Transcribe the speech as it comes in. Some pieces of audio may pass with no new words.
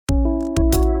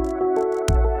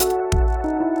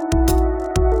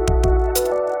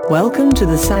Welcome to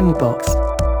the Sandbox.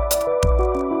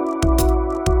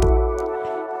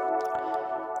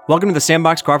 Welcome to the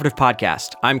Sandbox Cooperative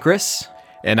Podcast. I'm Chris.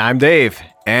 And I'm Dave.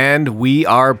 And we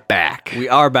are back. We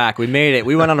are back. We made it.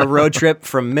 We went on a road trip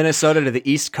from Minnesota to the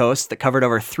East Coast that covered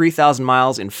over 3,000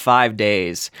 miles in 5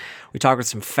 days. We talked with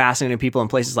some fascinating people in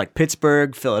places like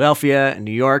Pittsburgh, Philadelphia, and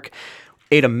New York.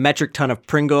 Ate a metric ton of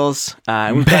Pringles.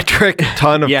 Metric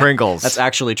ton of Pringles. That's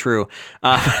actually true.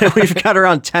 We've got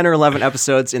around 10 or 11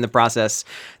 episodes in the process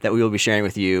that we will be sharing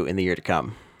with you in the year to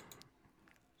come.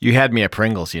 You had me at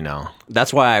Pringles, you know.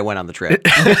 That's why I went on the trip.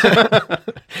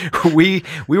 We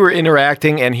were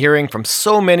interacting and hearing from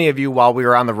so many of you while we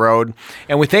were on the road,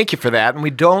 and we thank you for that. And we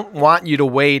don't want you to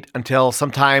wait until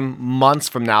sometime months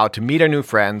from now to meet our new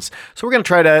friends. So we're going to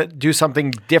try to do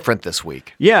something different this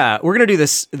week. Yeah, we're going to do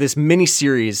this mini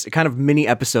series, kind of mini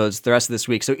episodes the rest of this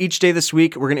week. So each day this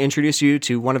week, we're going to introduce you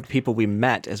to one of the people we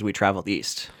met as we traveled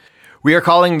east. We are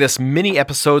calling this mini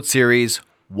episode series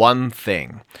One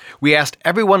Thing. We asked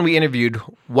everyone we interviewed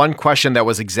one question that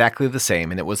was exactly the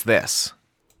same, and it was this.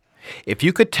 If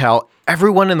you could tell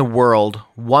everyone in the world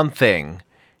one thing,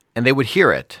 and they would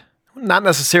hear it, not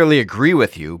necessarily agree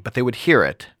with you, but they would hear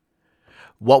it,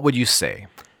 what would you say?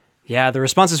 Yeah, the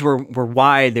responses were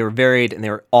wide, they were varied, and they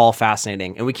were all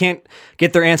fascinating. And we can't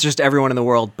get their answers to everyone in the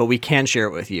world, but we can share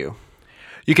it with you.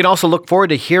 You can also look forward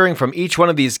to hearing from each one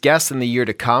of these guests in the year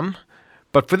to come.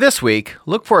 But for this week,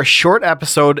 look for a short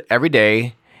episode every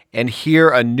day and hear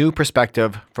a new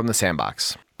perspective from the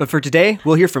Sandbox. But for today,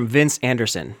 we'll hear from Vince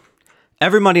Anderson.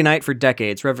 Every Monday night for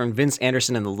decades, Reverend Vince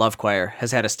Anderson and the Love Choir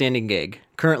has had a standing gig,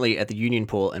 currently at the Union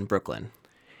Pool in Brooklyn.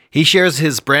 He shares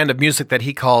his brand of music that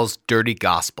he calls dirty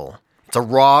gospel. It's a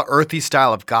raw, earthy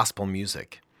style of gospel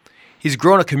music. He's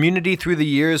grown a community through the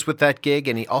years with that gig,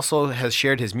 and he also has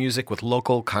shared his music with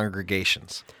local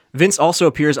congregations. Vince also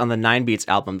appears on the 9 Beats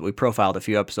album that we profiled a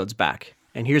few episodes back.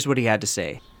 And here's what he had to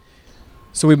say.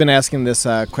 So we've been asking this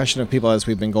question of people as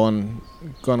we've been going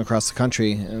across the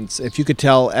country. And it's, if you could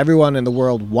tell everyone in the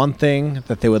world one thing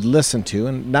that they would listen to,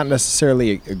 and not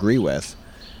necessarily agree with,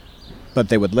 but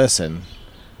they would listen,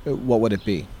 what would it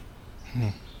be?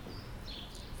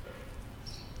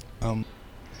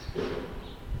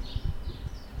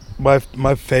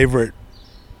 My favorite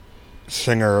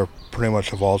singer pretty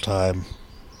much of all time,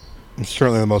 and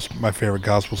certainly my favorite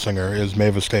gospel singer, is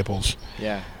Mavis Staples.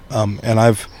 Yeah. And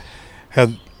I've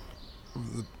had,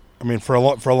 for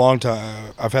a long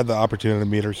time, I've had the opportunity to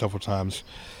meet her several times.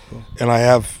 Cool. And I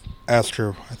have asked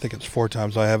her, I think it's 4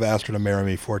 times, I have asked her to marry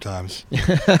me 4 times.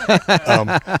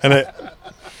 The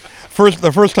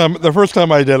first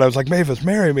time I did, I was like, Mavis,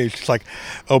 marry me. She's like,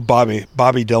 oh, Bobby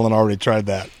Dylan already tried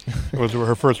that. It was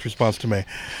her first response to me.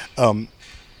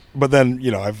 But then,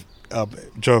 I've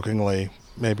jokingly,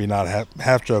 maybe not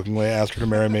half jokingly, asked her to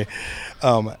marry me.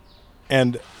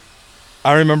 And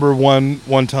I remember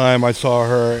one time I saw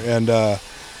her, and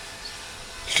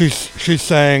she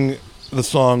sang the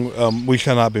song "We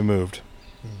Shall Not Be Moved,"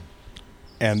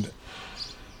 and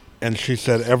she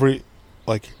said everyone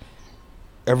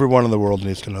in the world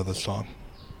needs to know this song.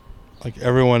 Like,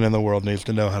 everyone in the world needs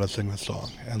to know how to sing this song.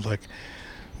 And like,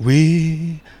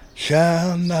 we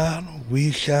shall not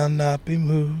be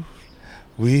moved.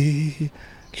 We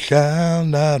shall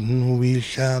not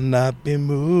be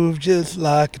moved, just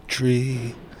like a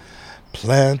tree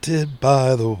planted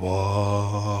by the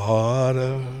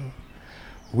water.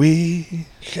 We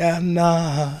shall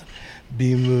not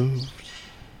be moved.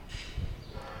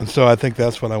 And so I think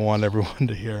that's what I want everyone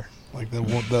to hear. Like,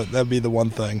 that'd be the one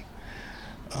thing.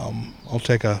 I'll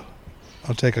take a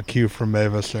cue from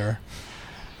Mavis there.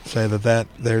 Say that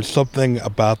there's something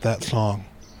about that song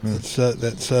that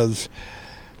says,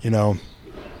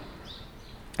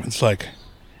 it's like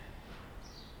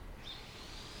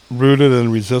rooted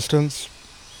in resistance,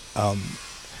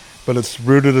 but it's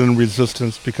rooted in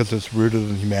resistance because it's rooted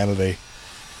in humanity,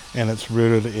 and it's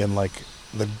rooted in like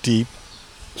the deep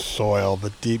soil, the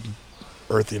deep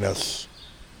earthiness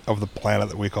of the planet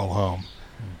that we call home,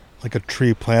 like a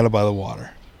tree planted by the water,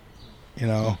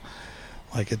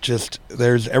 like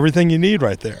there's everything you need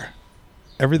right there,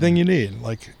 everything you need.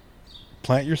 Like,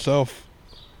 plant yourself.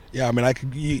 Yeah,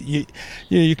 you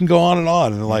can go on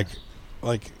and like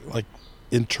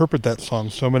interpret that song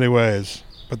so many ways,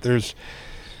 but there's,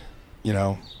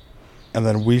 and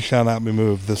then we shall not be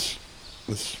moved. This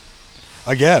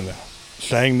again,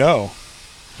 saying no,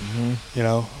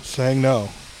 saying no.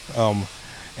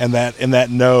 And that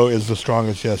no is the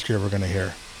strongest yes you're ever going to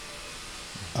hear.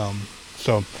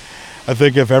 So I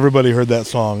think if everybody heard that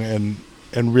song and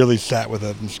really sat with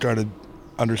it and started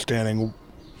understanding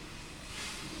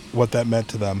what that meant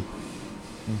to them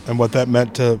and what that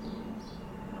meant to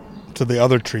to the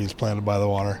other trees planted by the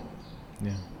water.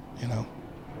 Yeah. You know.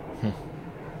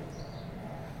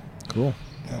 Cool.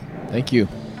 Yeah. Thank you.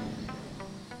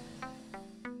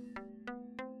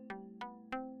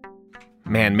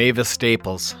 Man, Mavis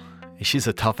Staples. She's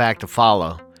a tough act to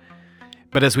follow.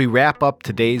 But as we wrap up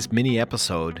today's mini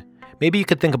episode, maybe you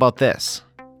could think about this.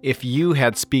 If you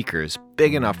had speakers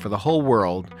big enough for the whole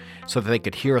world so that they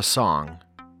could hear a song,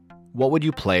 what would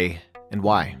you play and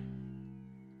why?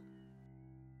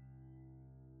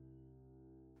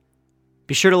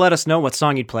 Be sure to let us know what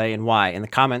song you'd play and why in the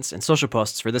comments and social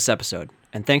posts for this episode.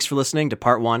 And thanks for listening to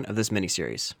part 1 of this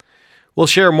mini-series. We'll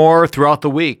share more throughout the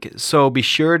week, so be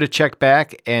sure to check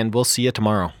back, and we'll see you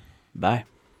tomorrow. Bye.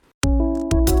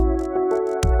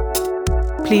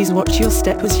 Please watch your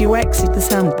step as you exit the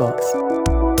sandbox.